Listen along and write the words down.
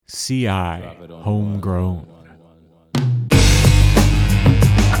CI, Homegrown.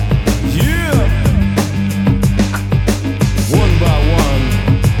 Yeah! One by one,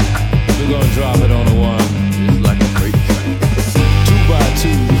 we're gonna drop it on the one. It's like a freight train. Two by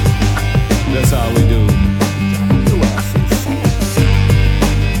two, that's how we do.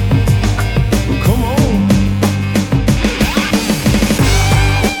 Come on.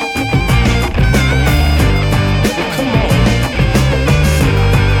 Come on.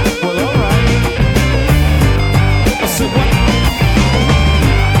 Well, alright. I said what?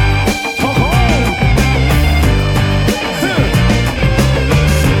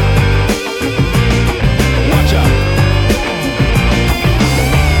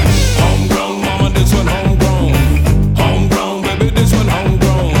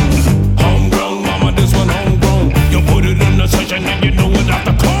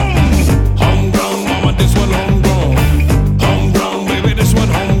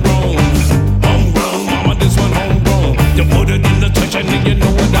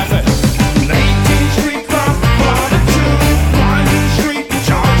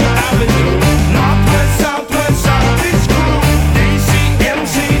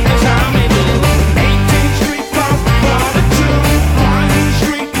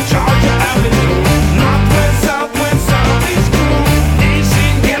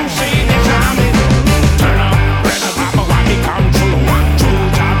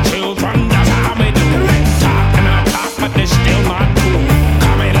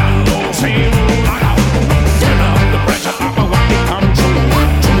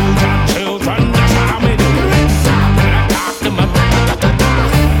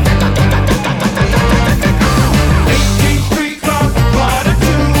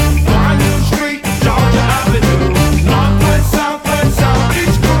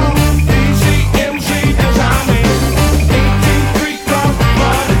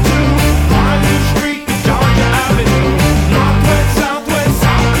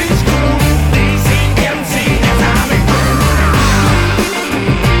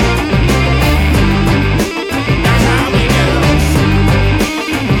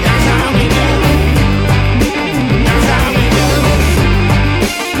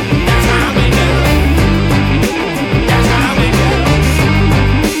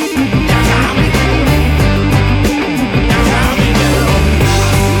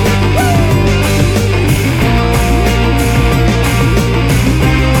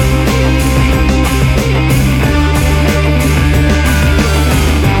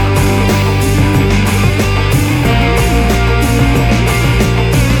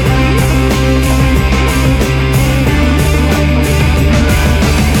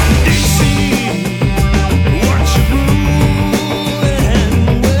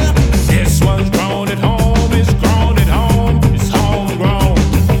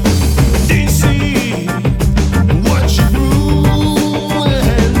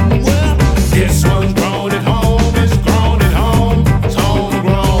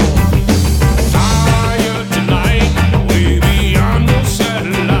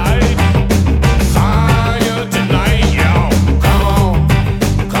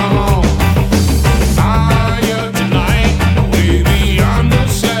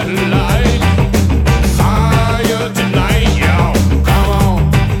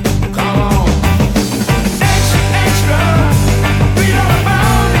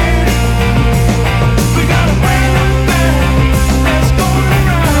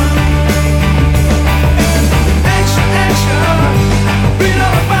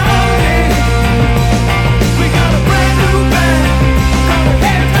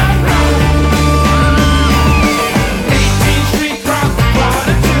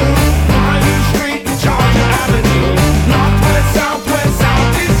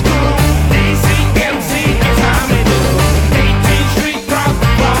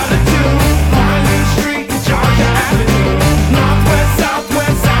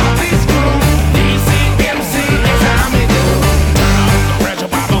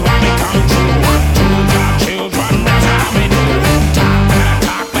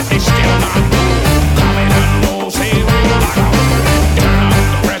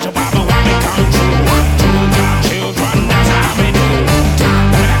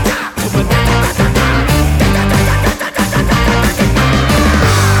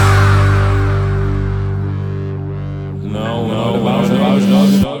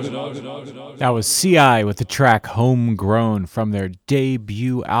 That was CI with the track Homegrown from their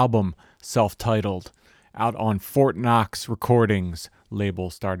debut album, self-titled, out on Fort Knox Recordings,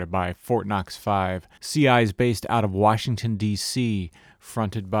 label started by Fort Knox 5. CI is based out of Washington, D.C.,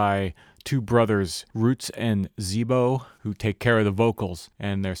 fronted by two brothers, Roots and Zebo, who take care of the vocals,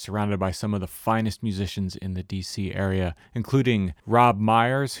 and they're surrounded by some of the finest musicians in the DC area, including Rob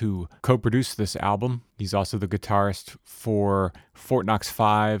Myers, who co-produced this album. He's also the guitarist for Fort Knox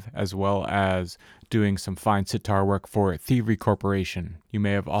 5, as well as doing some fine sitar work for Thievery Corporation. You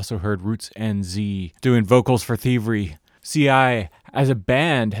may have also heard Roots and Z doing vocals for Thievery. CI, as a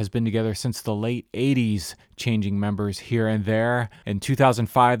band, has been together since the late 80s, changing members here and there. In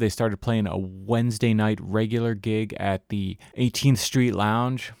 2005, they started playing a Wednesday night regular gig at the 18th Street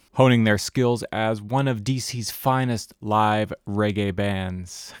Lounge, honing their skills as one of DC's finest live reggae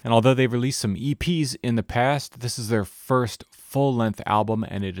bands. And although they've released some EPs in the past, this is their first full-length album,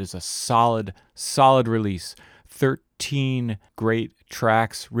 and it is a solid release. 13 great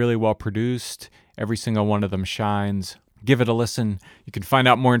tracks, really well produced. Every single one of them shines. Give it a listen. You can find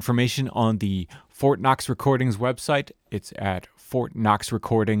out more information on the Fort Knox Recordings website. It's at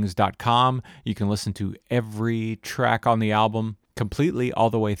fortknoxrecordings.com. You can listen to every track on the album completely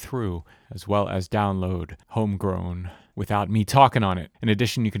all the way through, as well as download Homegrown without me talking on it. In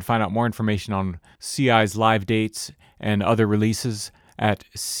addition, you can find out more information on CI's live dates and other releases at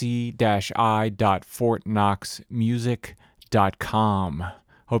c-i.fortknoxmusic.com.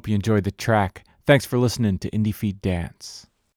 Hope you enjoyed the track. Thanks for listening to IndieFeed Dance.